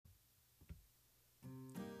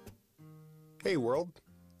Hey world,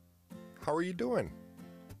 how are you doing?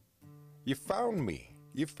 You found me.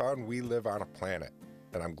 You found We Live on a Planet,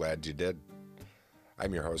 and I'm glad you did.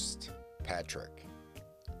 I'm your host, Patrick.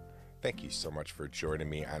 Thank you so much for joining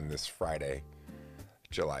me on this Friday,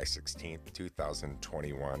 July 16th,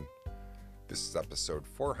 2021. This is episode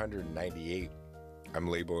 498. I'm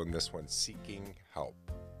labeling this one Seeking Help.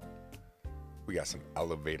 We got some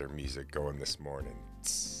elevator music going this morning.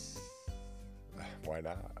 Why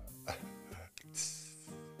not?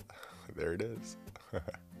 There it is.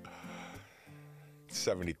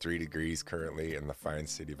 73 degrees currently in the fine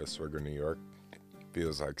city of Oswego, New York.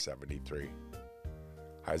 Feels like 73.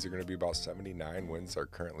 Highs are going to be about 79. Winds are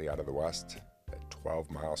currently out of the west at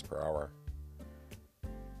 12 miles per hour.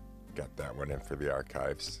 Got that one in for the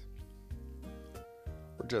archives.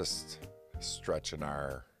 We're just stretching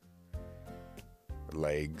our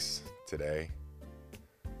legs today.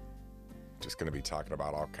 Just going to be talking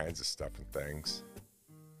about all kinds of stuff and things.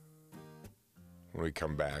 When we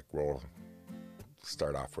come back, we'll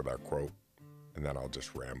start off with our quote, and then I'll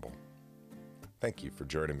just ramble. Thank you for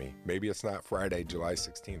joining me. Maybe it's not Friday, July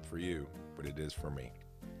 16th for you, but it is for me.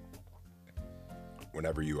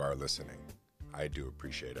 Whenever you are listening, I do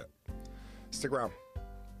appreciate it. Stick around.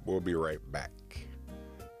 We'll be right back.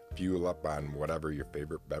 Fuel up on whatever your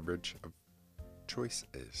favorite beverage of choice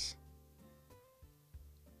is.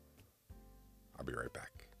 I'll be right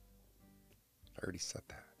back. I already said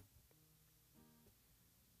that.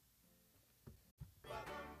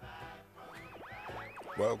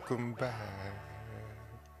 Welcome back.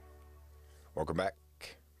 Welcome back,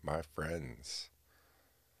 my friends.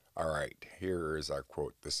 All right, here is our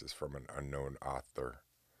quote. This is from an unknown author.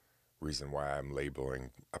 Reason why I'm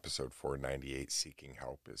labeling episode 498 Seeking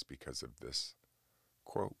Help is because of this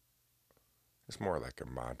quote. It's more like a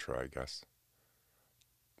mantra, I guess,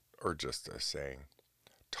 or just a saying.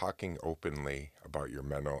 Talking openly about your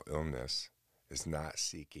mental illness is not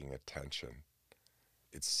seeking attention.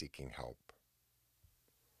 It's seeking help.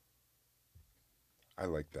 I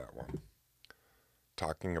like that one.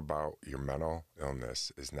 Talking about your mental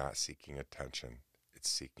illness is not seeking attention. It's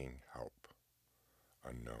seeking help.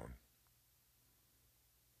 Unknown.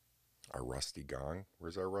 Our rusty gong?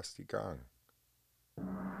 Where's our rusty gong?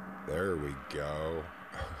 There we go.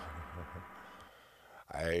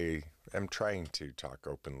 I am trying to talk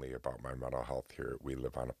openly about my mental health here at We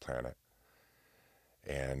Live on a Planet.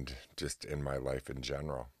 And just in my life in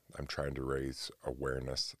general, I'm trying to raise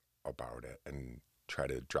awareness about it and try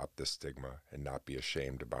to drop the stigma and not be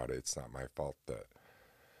ashamed about it. It's not my fault that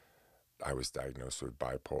I was diagnosed with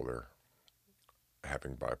bipolar,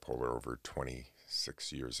 having bipolar over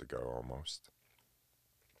 26 years ago almost.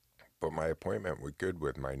 But my appointment was good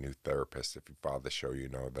with my new therapist. If you follow the show, you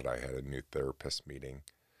know that I had a new therapist meeting.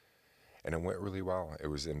 And it went really well. It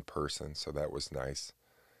was in person, so that was nice.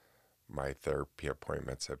 My therapy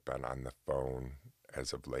appointments have been on the phone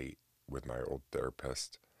as of late with my old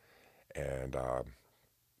therapist. And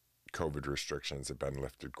COVID restrictions have been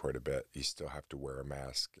lifted quite a bit. You still have to wear a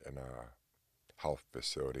mask in a health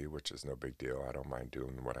facility, which is no big deal. I don't mind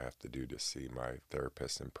doing what I have to do to see my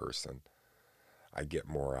therapist in person. I get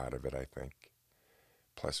more out of it, I think.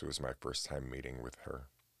 Plus, it was my first time meeting with her.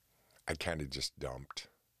 I kind of just dumped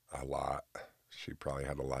a lot. She probably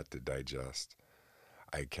had a lot to digest.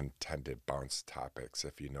 I can tend to bounce topics.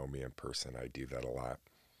 If you know me in person, I do that a lot.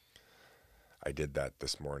 I did that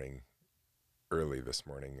this morning. Early this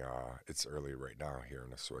morning, it's early right now here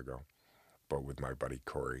in Oswego, but with my buddy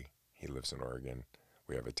Corey. He lives in Oregon.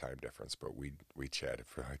 We have a time difference, but we chatted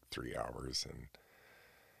for like 3 hours and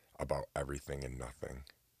about everything and nothing.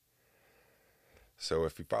 So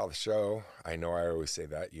if you follow the show, I know I always say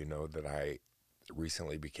that, you know that I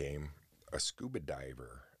recently became a scuba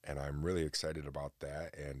diver, and I'm really excited about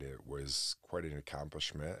that, and it was quite an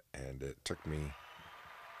accomplishment, and it took me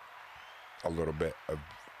a little bit of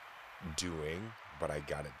doing, but I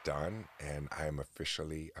got it done, and I am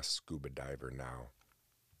officially a scuba diver now.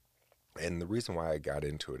 And the reason why I got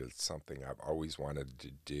into it is something I've always wanted to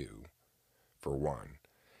do, for one.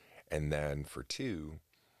 And then for two,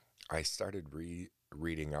 I started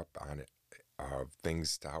reading up on it,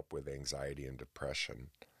 things to help with anxiety and depression.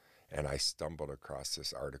 And I stumbled across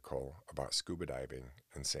this article about scuba diving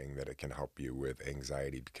and saying that it can help you with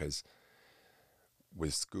anxiety, because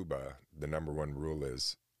with scuba, the number one rule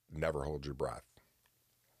is never hold your breath,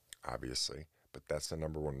 obviously, but that's the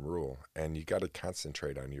number one rule. And you got to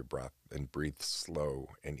concentrate on your breath and breathe slow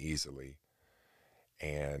and easily.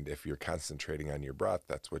 And if you're concentrating on your breath,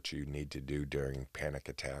 that's what you need to do during panic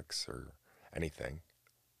attacks or anything.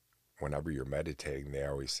 Whenever you're meditating, they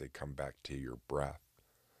always say, come back to your breath.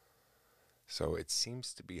 So it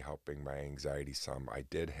seems to be helping my anxiety some. I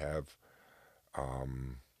did have a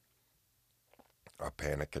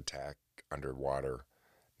panic attack underwater,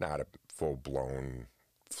 not a full blown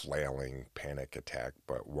flailing panic attack,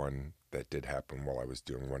 but one that did happen while I was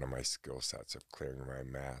doing one of my skill sets of clearing my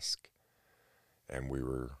mask. And we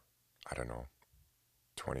were, I don't know,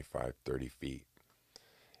 25, 30 feet.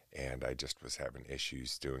 And I just was having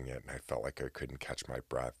issues doing it, and I felt like I couldn't catch my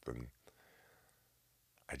breath. And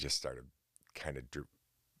I just started kind of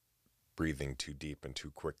breathing too deep and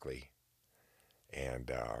too quickly.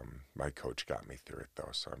 And my coach got me through it, though,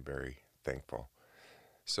 so I'm very thankful.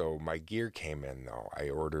 So my gear came in, though. I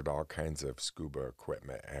ordered all kinds of scuba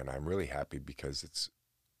equipment, and I'm really happy because it's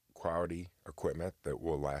quality equipment that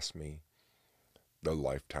will last me the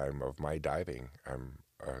lifetime of my diving, I'm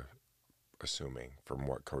assuming, from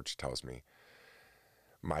what Coach tells me.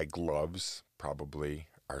 My gloves probably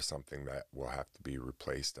are something that will have to be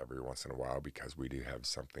replaced every once in a while because we do have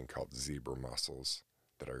something called zebra mussels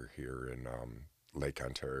that are here in Lake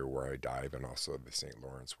Ontario where I dive, and also the St.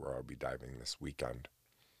 Lawrence where I'll be diving this weekend.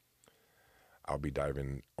 I'll be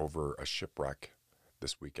diving over a shipwreck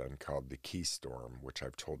this weekend called the Keystorm, which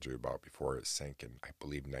I've told you about before. It sank in, I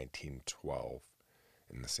believe, 1912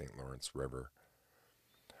 in the St. Lawrence River.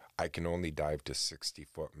 I can only dive to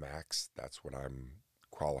 60-foot max. That's what I'm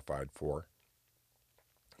qualified for.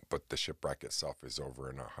 But the shipwreck itself is over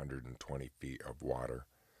in 120 feet of water.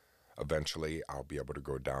 Eventually, I'll be able to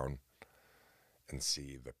go down and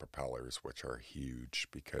see the propellers, which are huge,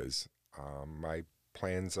 because my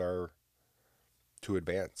plans are to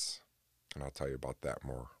advance. And I'll tell you about that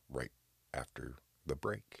more right after the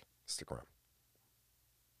break. Stick around.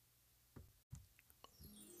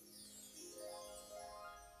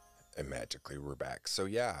 And magically, we're back. So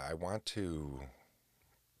yeah, I want to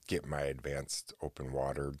get my advanced open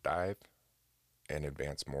water dive and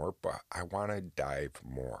advance more, but I want to dive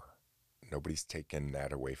more. Nobody's taken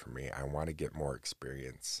that away from me. I want to get more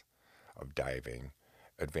experience of diving.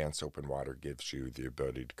 Advanced open water gives you the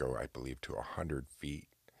ability to go, I believe, to 100 feet.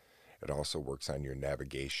 It also works on your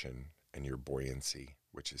navigation and your buoyancy,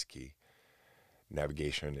 which is key.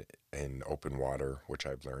 Navigation in open water, which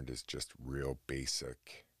I've learned is just real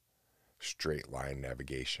basic straight line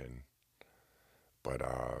navigation. But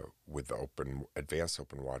with the advanced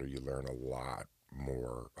open water, you learn a lot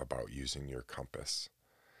more about using your compass.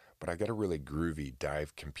 But I got a really groovy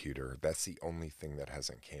dive computer. That's the only thing that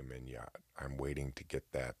hasn't came in yet. I'm waiting to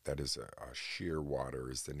get that. That is a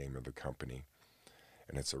Shearwater is the name of the company.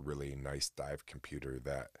 And it's a really nice dive computer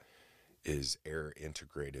that is air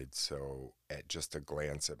integrated. So at just a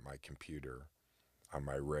glance at my computer on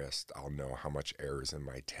my wrist, I'll know how much air is in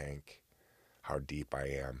my tank, how deep I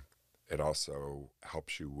am. It also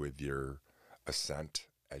helps you with your ascent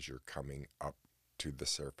as you're coming up to the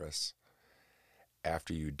surface.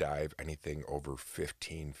 After you dive anything over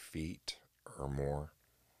 15 feet or more,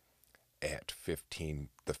 at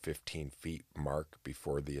the 15 feet mark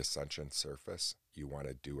before the ascension surface, you want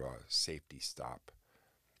to do a safety stop,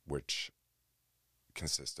 which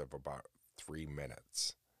consists of about 3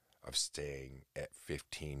 minutes of staying at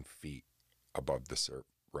 15 feet above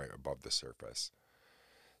right above the surface.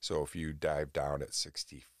 So if you dive down at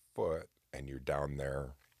 60 foot and you're down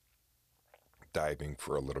there diving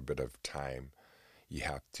for a little bit of time, you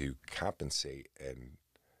have to compensate and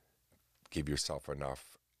give yourself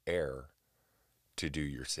enough air to do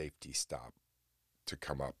your safety stop to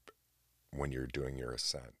come up when you're doing your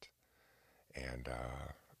ascent. And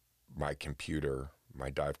my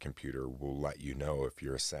dive computer will let you know if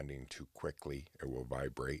you're ascending too quickly. It will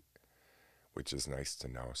vibrate, which is nice to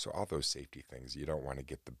know. So all those safety things, you don't want to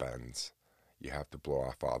get the bends. You have to blow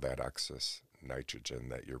off all that excess nitrogen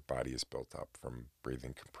that your body has built up from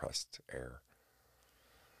breathing compressed air.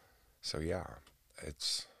 So yeah,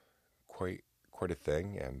 it's quite a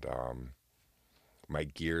thing. And my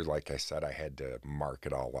gear, like I said, I had to mark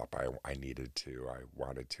it all up. I needed to, I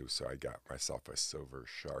wanted to, so I got myself a silver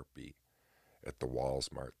Sharpie at the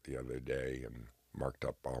Walmart the other day and marked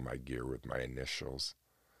up all my gear with my initials.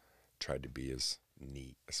 Tried to be as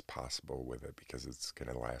neat as possible with it because it's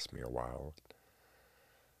going to last me a while.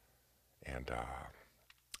 And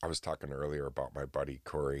I was talking earlier about my buddy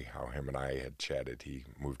Corey, how him and I had chatted. He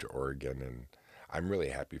moved to Oregon, and I'm really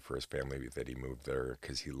happy for his family that he moved there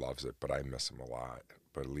because he loves it, but I miss him a lot.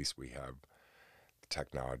 But at least we have the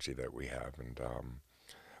technology that we have. And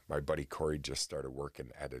my buddy Corey just started working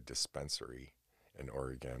at a dispensary in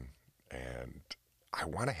Oregon, and I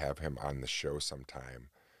want to have him on the show sometime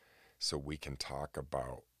so we can talk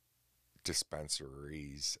about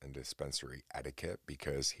dispensaries and dispensary etiquette,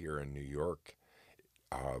 because here in New York,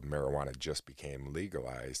 marijuana just became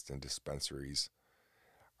legalized, and dispensaries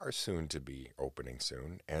are soon to be opening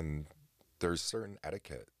soon. And there's certain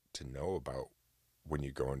etiquette to know about when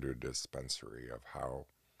you go into a dispensary of how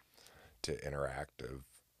to interact of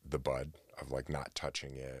the bud, of like not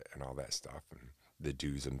touching it and all that stuff, and the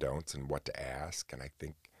do's and don'ts and what to ask. And I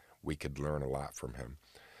think we could learn a lot from him.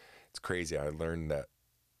 It's crazy. I learned that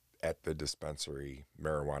at the dispensary,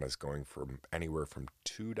 marijuana is going from anywhere from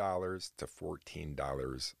 $2 to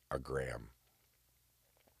 $14 a gram.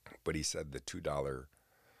 But he said the $2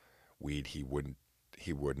 weed he wouldn't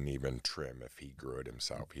even trim if he grew it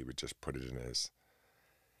himself. He would just put it in his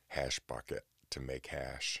hash bucket to make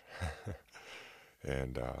hash.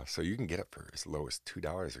 And so you can get it for as low as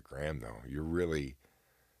 $2 a gram, though. You're really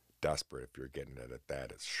desperate if you're getting it at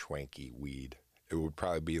that. It's schwanky weed. It would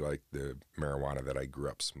probably be like the marijuana that I grew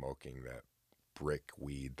up smoking, that brick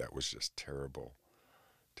weed that was just terrible,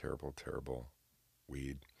 terrible, terrible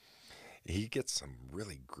weed. He gets some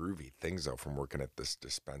really groovy things, though, from working at this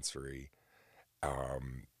dispensary.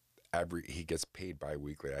 He gets paid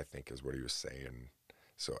bi-weekly, I think is what he was saying.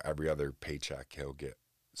 So every other paycheck he'll get.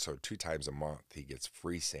 So 2 times a month he gets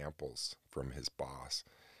free samples from his boss.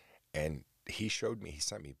 And he sent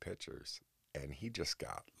me pictures, and he just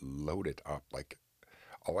got loaded up. Like,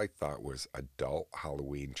 all I thought was adult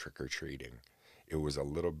Halloween trick-or-treating. It was a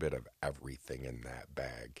little bit of everything in that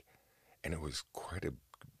bag. And it was quite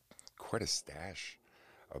a stash,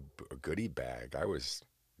 a goodie bag. I was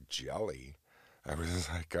jelly. I was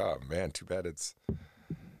like, oh man, too bad it's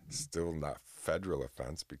still not federal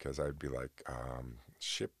offense, because I'd be like,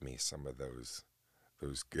 ship me some of those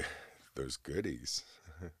goodies.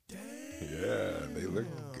 Yeah, they look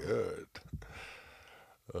good.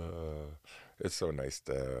 It's so nice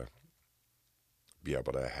to be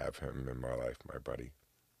able to have him in my life, my buddy.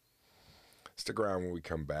 Stick around. When we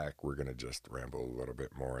come back, we're going to just ramble a little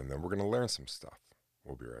bit more, and then we're going to learn some stuff.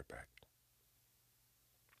 We'll be right back.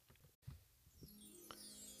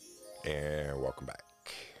 And welcome back.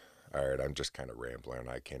 All right, I'm just kind of rambling.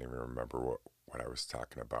 I can't even remember what I was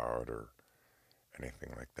talking about or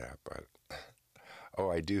anything like that. But,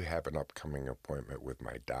 oh, I do have an upcoming appointment with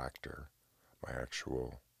my doctor, my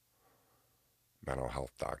actual mental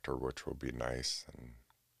health doctor, which will be nice. And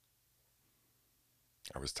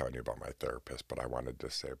I was telling you about my therapist, but I wanted to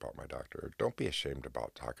say about my doctor, don't be ashamed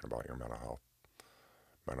about talking about your mental health,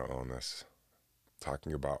 mental illness.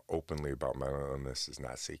 Talking openly about mental illness is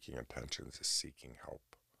not seeking attention, it's seeking help.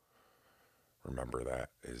 Remember, that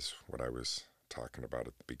is what I was talking about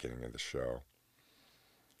at the beginning of the show.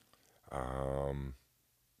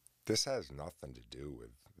 This has nothing to do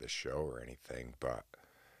with the show or anything, but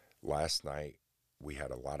last night we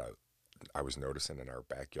had I was noticing in our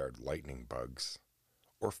backyard lightning bugs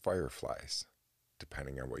or fireflies,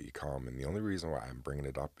 depending on what you call them. And the only reason why I'm bringing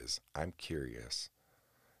it up is I'm curious.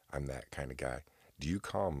 I'm that kind of guy. Do you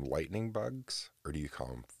call them lightning bugs or do you call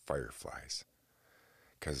them fireflies?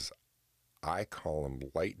 Because I call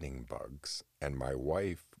them lightning bugs, and my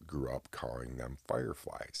wife grew up calling them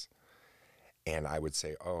fireflies. And I would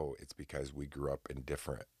say, oh, it's because we grew up in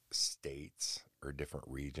different states or different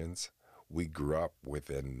regions. We grew up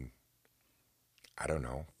within,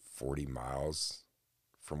 40 miles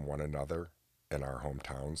from one another in our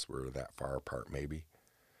hometowns. We're that far apart, maybe.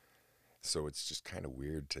 So it's just kind of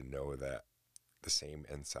weird to know that the same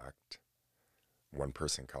insect, one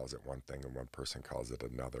person calls it one thing and one person calls it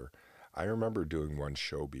another. I remember doing one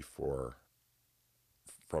show before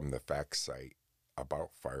from the fact site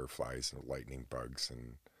about fireflies and lightning bugs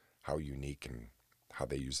and how unique and how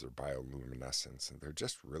they use their bioluminescence. And they're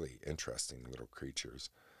just really interesting little creatures.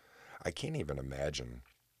 I can't even imagine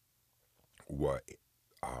what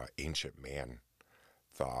ancient man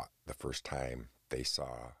thought the first time they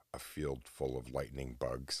saw a field full of lightning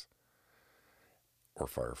bugs or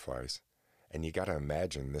fireflies. And you got to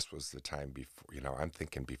imagine this was the time before, I'm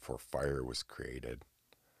thinking before fire was created,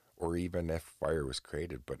 or even if fire was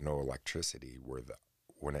created but no electricity,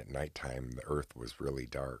 when at nighttime the earth was really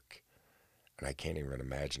dark. And I can't even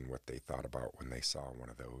imagine what they thought about when they saw one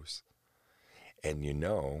of those. And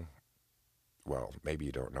well, maybe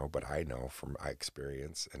you don't know, but I know from my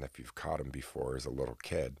experience, and if you've caught them before as a little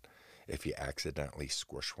kid, if you accidentally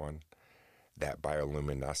squish one, that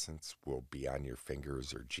bioluminescence will be on your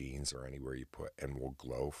fingers or jeans or anywhere you put and will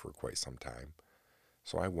glow for quite some time.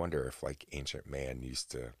 So I wonder if, like ancient man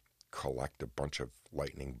used to collect a bunch of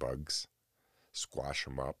lightning bugs, squash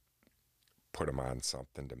them up, put them on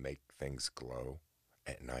something to make things glow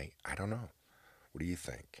at night. I don't know. What do you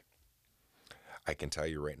think? I can tell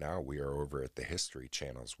you right now, we are over at the History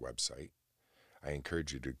Channel's website. I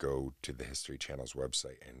encourage you to go to the History Channel's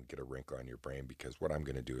website and get a wrinkle on your brain, because what I'm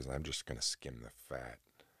going to do is I'm just going to skim the fat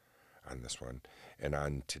on this one. And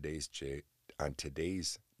on today's date,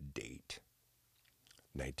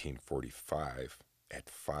 1945, at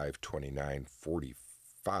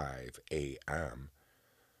 5:29:45 a.m.,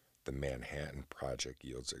 the Manhattan Project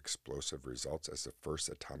yields explosive results as the first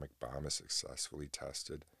atomic bomb is successfully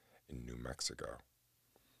tested in New Mexico.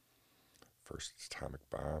 First atomic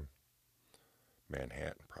bomb,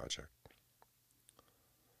 Manhattan Project.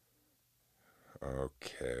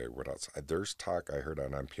 Okay, what else? There's talk I heard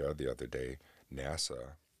on NPR the other day.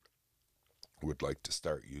 NASA would like to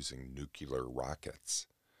start using nuclear rockets,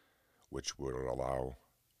 which would allow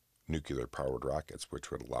nuclear-powered rockets,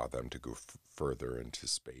 which would allow them to go further into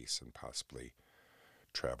space and possibly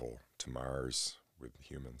travel to Mars with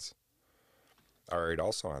humans. All right,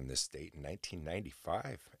 also on this date, in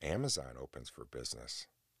 1995, Amazon opens for business.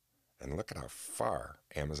 And look at how far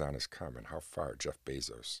Amazon has come and how far Jeff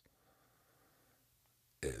Bezos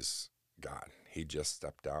is gone. He just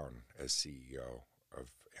stepped down as CEO of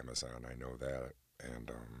Amazon, I know that.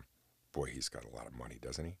 And boy, he's got a lot of money,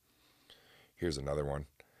 doesn't he? Here's another one.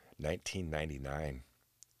 1999,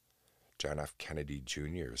 John F. Kennedy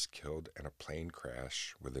Jr. is killed in a plane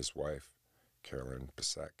crash with his wife, Carolyn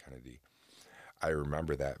Bessette Kennedy. I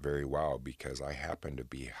remember that very well because I happened to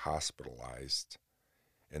be hospitalized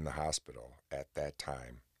in the hospital at that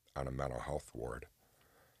time on a mental health ward.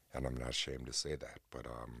 And I'm not ashamed to say that, but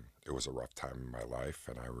it was a rough time in my life,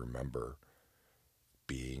 and I remember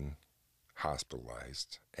being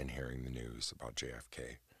hospitalized and hearing the news about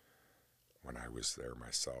JFK when I was there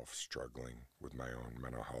myself, struggling with my own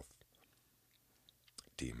mental health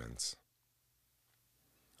demons.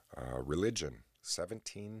 Religion,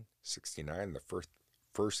 1769, the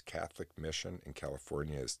first Catholic mission in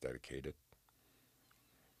California is dedicated.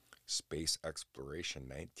 Space exploration,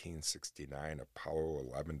 1969, Apollo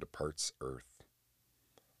 11 departs Earth.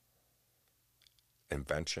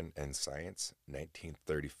 Invention and science,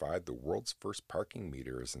 1935, the world's first parking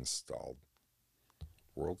meter is installed.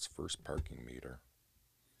 World's first parking meter,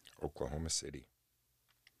 Oklahoma City.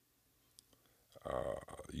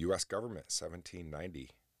 U.S. government, 1790,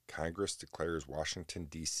 Congress declares Washington,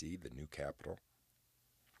 D.C. the new capital.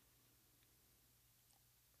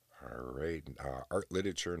 All right, art,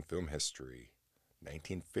 literature, and film history.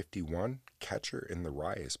 1951, Catcher in the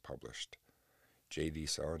Rye is published. J.D.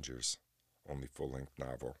 Salinger's only full-length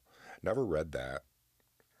novel. Never read that.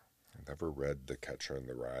 Never read The Catcher in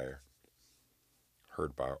the Rye.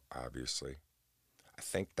 Heard about, obviously. I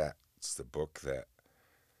think that's the book that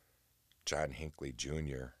John Hinckley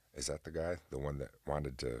Jr., is that the guy? The one that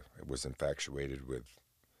was infatuated with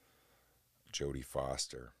Jodie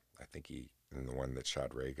Foster. I think and the one that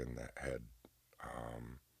shot Reagan, that had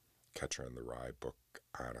Catcher in the Rye book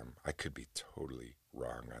on him. I could be totally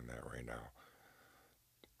wrong on that right now.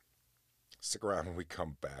 Stick around when we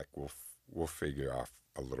come back. We'll figure out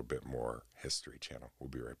a little bit more History Channel. We'll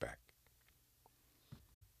be right back.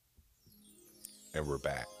 And we're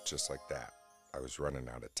back, just like that. I was running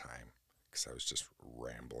out of time because I was just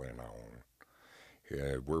rambling on.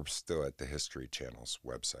 Yeah, we're still at the History Channel's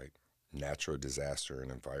website. Natural disaster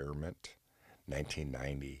and environment,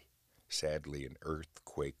 1990. Sadly, an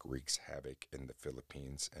earthquake wreaks havoc in the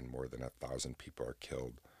Philippines and more than 1,000 people are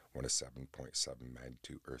killed when a 7.7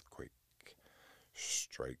 magnitude earthquake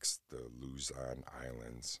strikes the Luzon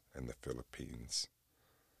Islands in the Philippines.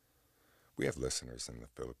 We have listeners in the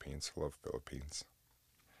Philippines. Hello, Philippines.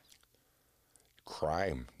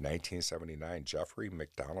 Crime, 1979. Jeffrey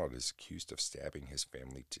McDonald is accused of stabbing his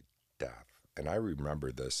family to death. And I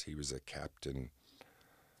remember this. He was a captain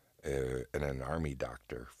and an army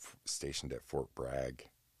doctor stationed at Fort Bragg.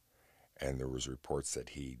 And there was reports that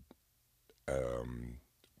he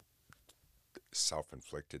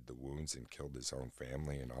self-inflicted the wounds and killed his own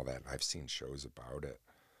family and all that. I've seen shows about it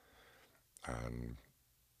on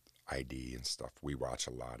ID and stuff. We watch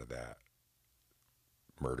a lot of that.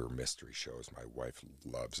 Murder mystery shows. My wife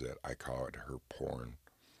loves it. I call it her porn.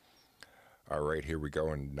 All right, here we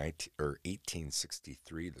go. In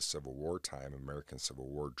 1863, the Civil War time, American Civil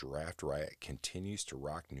War, draft riot continues to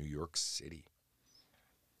rock New York City.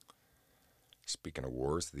 Speaking of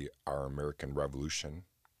wars, our American Revolution,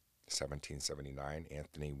 1779,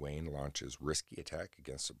 Anthony Wayne launches risky attack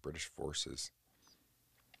against the British forces.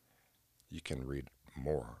 You can read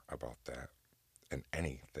more about that and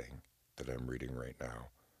anything that I'm reading right now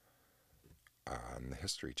on the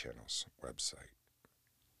History Channel's website.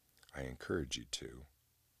 I encourage you to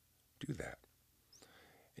do that.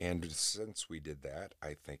 And since we did that,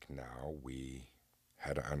 I think now we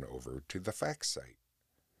head on over to the facts site.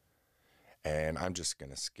 And I'm just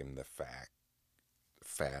going to skim the fat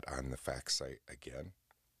on the fact site again.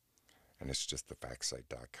 And it's just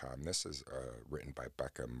thefactsite.com. This is written by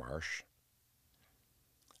Becca Marsh.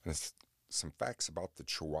 And it's some facts about the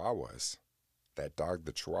Chihuahuas. That dog,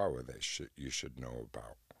 the Chihuahua, that you should know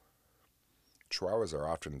about. Chihuahuas are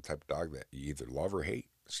often the type of dog that you either love or hate.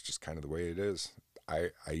 It's just kind of the way it is.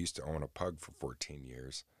 I used to own a pug for 14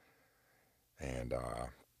 years. And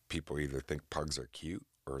people either think pugs are cute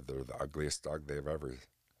or they're the ugliest dog they've ever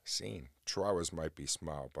seen. Chihuahuas might be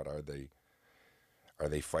small, but are they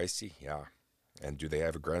feisty? Yeah. And do they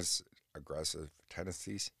have aggressive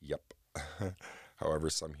tendencies? Yep. However,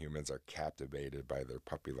 some humans are captivated by their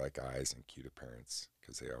puppy-like eyes and cute appearance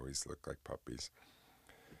because they always look like puppies.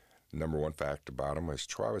 Number one fact about them is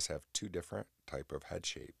Chihuahuas have two different type of head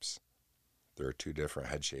shapes. There are two different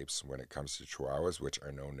head shapes when it comes to Chihuahuas, which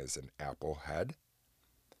are known as an apple head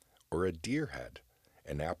or a deer head.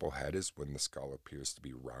 An apple head is when the skull appears to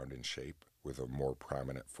be round in shape with a more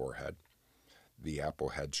prominent forehead. The apple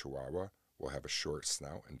head Chihuahua will have a short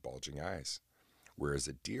snout and bulging eyes, whereas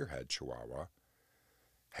a deer head Chihuahua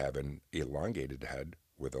have an elongated head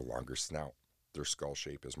with a longer snout. Their skull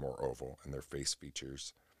shape is more oval and their face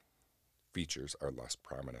features are less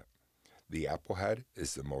prominent. The apple head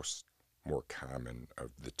is the more common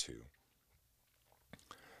of the two.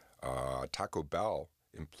 Taco Bell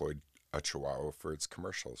employed a Chihuahua for its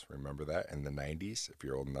commercials. Remember that in the 90s? If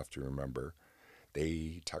you're old enough to remember,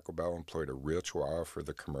 Taco Bell employed a real Chihuahua for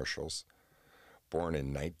the commercials. Born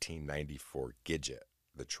in 1994, Gidget,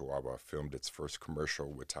 the Chihuahua, filmed its first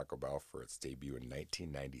commercial with Taco Bell for its debut in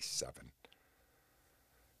 1997.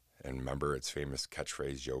 And remember its famous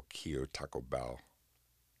catchphrase, "Yo quiero Taco Bell,"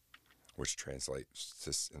 which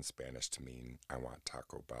translates in Spanish to mean, "I want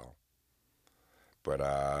Taco Bell." But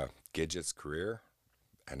Gidget's career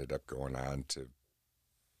ended up going on to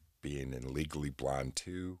being in Legally Blonde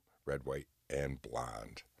 2, Red, White, and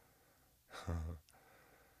Blonde.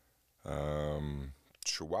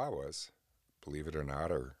 Chihuahuas, believe it or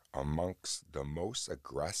not, are amongst the most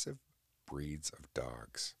aggressive breeds of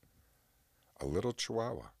dogs. A little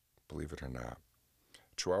Chihuahua, believe it or not.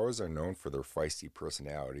 Chihuahuas are known for their feisty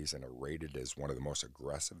personalities and are rated as one of the most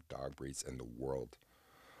aggressive dog breeds in the world.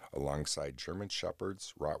 Alongside German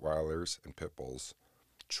Shepherds, Rottweilers, and Pit Bulls,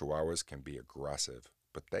 Chihuahuas can be aggressive,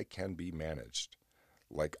 but they can be managed.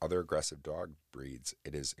 Like other aggressive dog breeds,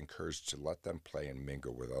 it is encouraged to let them play and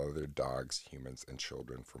mingle with other dogs, humans, and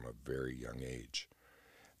children from a very young age.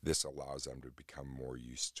 This allows them to become more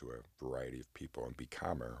used to a variety of people and be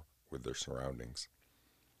calmer with their surroundings.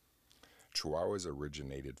 Chihuahuas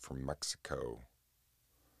originated from Mexico.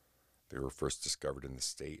 They were first discovered in the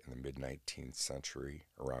state in the mid-19th century,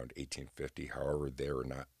 around 1850. However, they were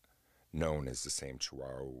not known as the same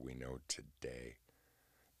Chihuahua we know today.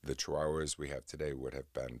 The Chihuahuas we have today would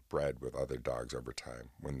have been bred with other dogs over time.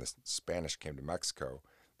 When the Spanish came to Mexico,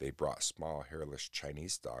 they brought small, hairless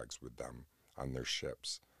Chinese dogs with them on their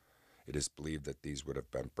ships. It is believed that these would have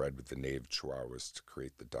been bred with the native Chihuahuas to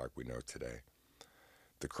create the dog we know today.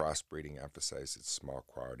 The crossbreeding emphasized its small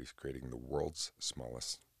qualities, creating the world's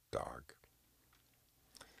smallest dog.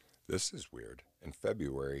 This is weird. In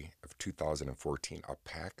February of 2014, a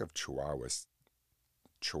pack of Chihuahuas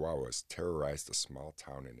terrorized a small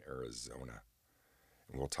town in Arizona.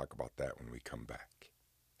 And we'll talk about that when we come back.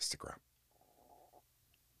 Stick around.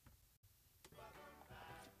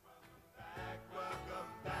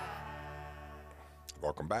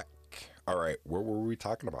 Welcome back. All right, what were we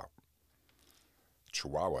talking about?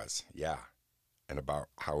 Chihuahuas, yeah. And about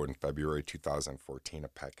how in February 2014, a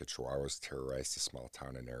pack of Chihuahuas terrorized a small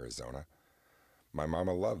town in Arizona. My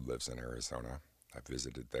mama Love lives in Arizona. I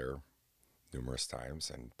visited there numerous times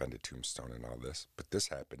and been to Tombstone and all this. But this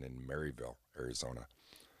happened in Maryville, Arizona.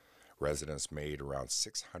 Residents made around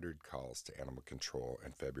 600 calls to animal control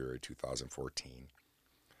in February 2014.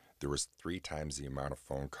 There was 3 times the amount of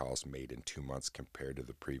phone calls made in 2 months compared to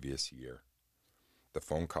the previous year. The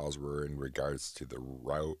phone calls were in regards to the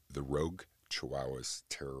rogue Chihuahuas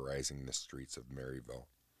terrorizing the streets of Maryvale.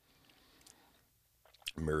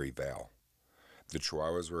 The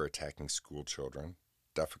Chihuahuas were attacking school children,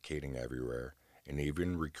 defecating everywhere, and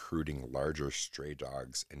even recruiting larger stray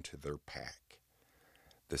dogs into their pack.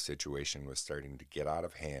 The situation was starting to get out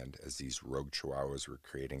of hand as these rogue Chihuahuas were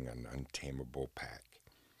creating an untamable pack.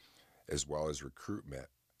 As well as recruitment,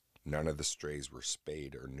 none of the strays were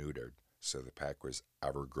spayed or neutered, so the pack was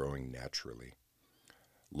ever growing naturally.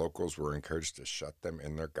 Locals were encouraged to shut them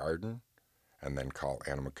in their garden and then call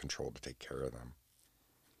animal control to take care of them.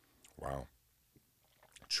 Wow.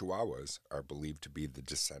 Chihuahuas are believed to be the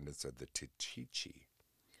descendants of the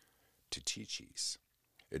Tchichis,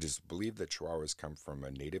 It is believed that Chihuahuas come from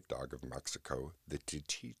a native dog of Mexico, the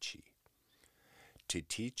Titichi.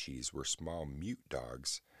 Titichis were small mute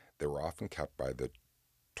dogs that were often kept by the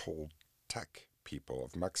Toltec people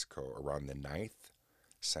of Mexico around the 9th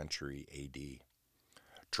century AD.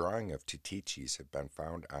 Drawing of Titichis have been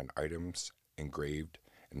found on items engraved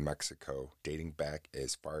in Mexico dating back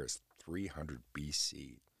as far as 300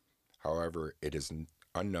 BC. However, it is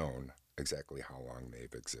unknown exactly how long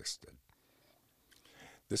they've existed.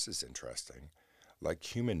 This is interesting.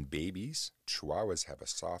 Like human babies, Chihuahuas have a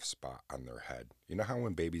soft spot on their head. You know how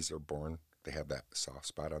when babies are born, they have that soft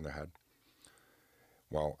spot on their head?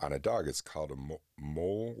 Well, on a dog, it's called a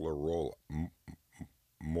molerola.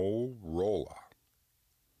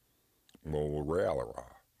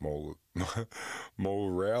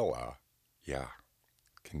 Morella. Yeah.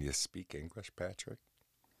 Can you speak English, Patrick?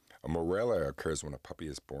 A morella occurs when a puppy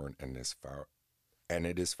is born and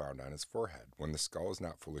it is found on its forehead. When the skull is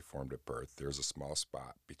not fully formed at birth, there is a small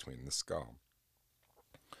spot between the skull.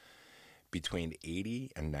 Between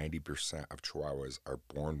 80 and 90% of Chihuahuas are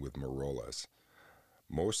born with morellas,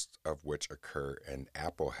 most of which occur in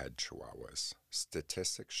applehead Chihuahuas.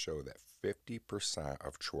 Statistics show that 50%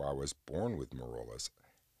 of Chihuahuas born with morellas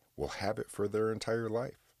will have it for their entire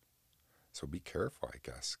life. So be careful, I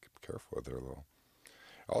guess. Be careful with their little...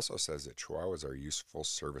 It also says that Chihuahuas are useful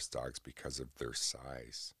service dogs because of their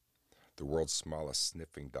size. The world's smallest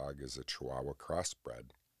sniffing dog is a Chihuahua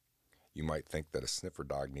crossbred. You might think that a sniffer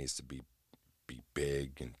dog needs to be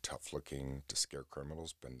big and tough looking to scare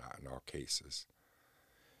criminals, but not in all cases.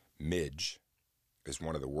 Midge is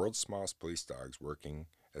one of the world's smallest police dogs, working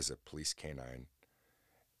as a police canine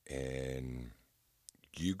in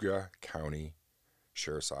Geauga County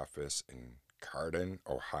Sheriff's Office in Carden,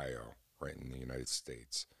 Ohio, right in the United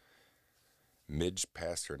States. Midge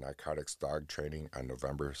passed her narcotics dog training on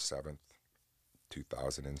November 7th,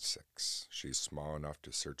 2006. She is small enough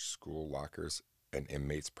to search school lockers and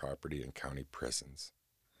inmates' property in county prisons.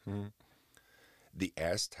 The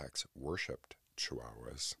Aztecs worshipped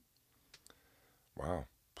Chihuahuas. Wow.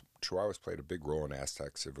 Chihuahuas played a big role in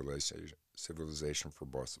Aztec civilization for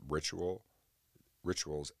both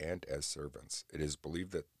rituals and as servants. It is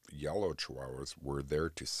believed that yellow Chihuahuas were there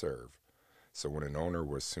to serve. So when an owner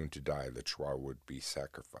was soon to die, the Chihuahua would be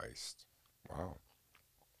sacrificed. Wow.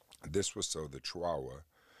 This was so the Chihuahua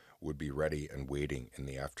would be ready and waiting in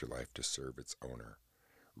the afterlife to serve its owner.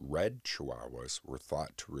 Red Chihuahuas were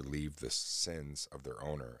thought to relieve the sins of their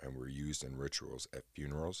owner and were used in rituals at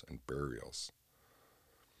funerals and burials.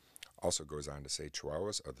 Also goes on to say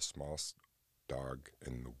Chihuahuas are the smallest dog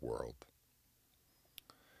in the world.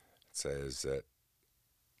 It says that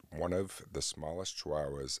one of the smallest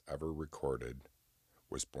Chihuahuas ever recorded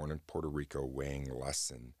was born in Puerto Rico, weighing less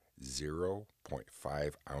than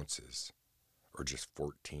 0.5 ounces, or just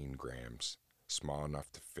 14 grams, small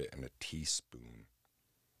enough to fit in a teaspoon.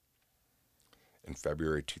 In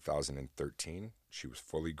February 2013, she was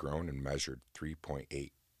fully grown and measured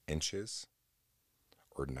 3.8 inches,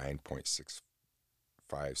 or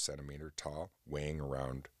 9.65 centimeter tall, weighing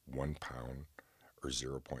around 1 pound, or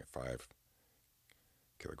 0.5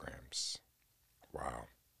 kilograms. Wow.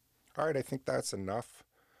 All right, I think that's enough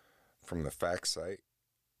from the fact site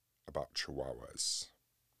about Chihuahuas.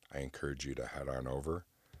 I encourage you to head on over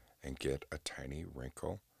and get a tiny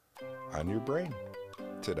wrinkle on your brain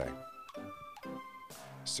today.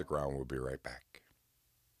 Stick around, we'll be right back.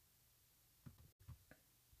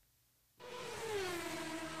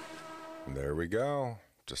 And there we go.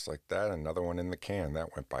 Just like that, another one in the can.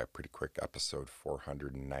 That went by pretty quick. Episode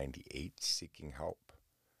 498, Seeking Help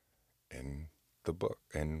in the book,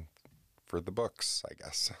 and for the books, I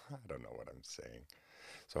guess. I don't know what I'm saying.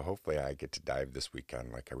 So hopefully I get to dive this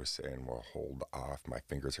weekend. Like I was saying, we'll hold off. My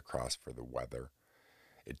fingers are crossed for the weather.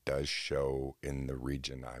 It does show in the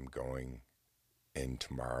region I'm going in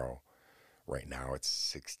tomorrow. Right now it's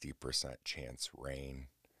 60% chance rain.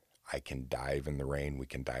 I can dive in the rain. We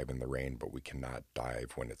can dive in the rain, but we cannot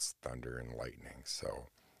dive when it's thunder and lightning. So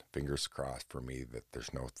fingers crossed for me that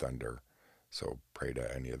there's no thunder. So pray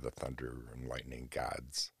to any of the thunder and lightning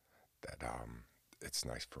gods that it's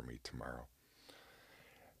nice for me tomorrow.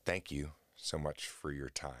 Thank you so much for your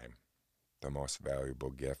time. The most valuable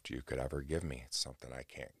gift you could ever give me. It's something I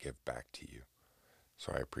can't give back to you.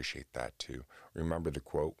 So I appreciate that too. Remember the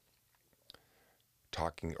quote,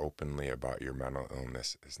 talking openly about your mental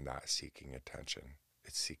illness is not seeking attention.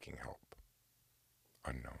 It's seeking help.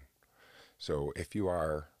 Unknown. So if you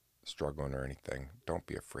are struggling or anything, don't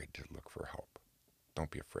be afraid to look for help. Don't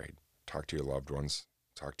be afraid. Talk to your loved ones.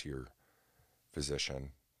 Talk to your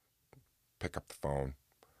physician. Pick up the phone.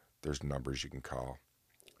 There's numbers you can call.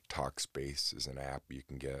 Talkspace is an app you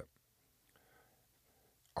can get.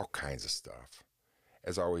 All kinds of stuff.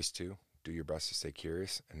 As always, too, do your best to stay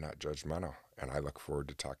curious and not judgmental. And I look forward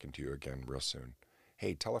to talking to you again real soon.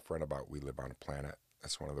 Hey, tell a friend about We Live on a Planet.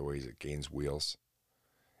 That's one of the ways it gains wheels.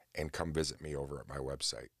 And come visit me over at my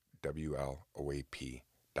website, WLOAP.com.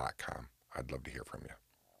 I'd love to hear from you.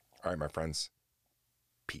 All right, my friends.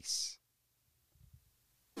 Peace.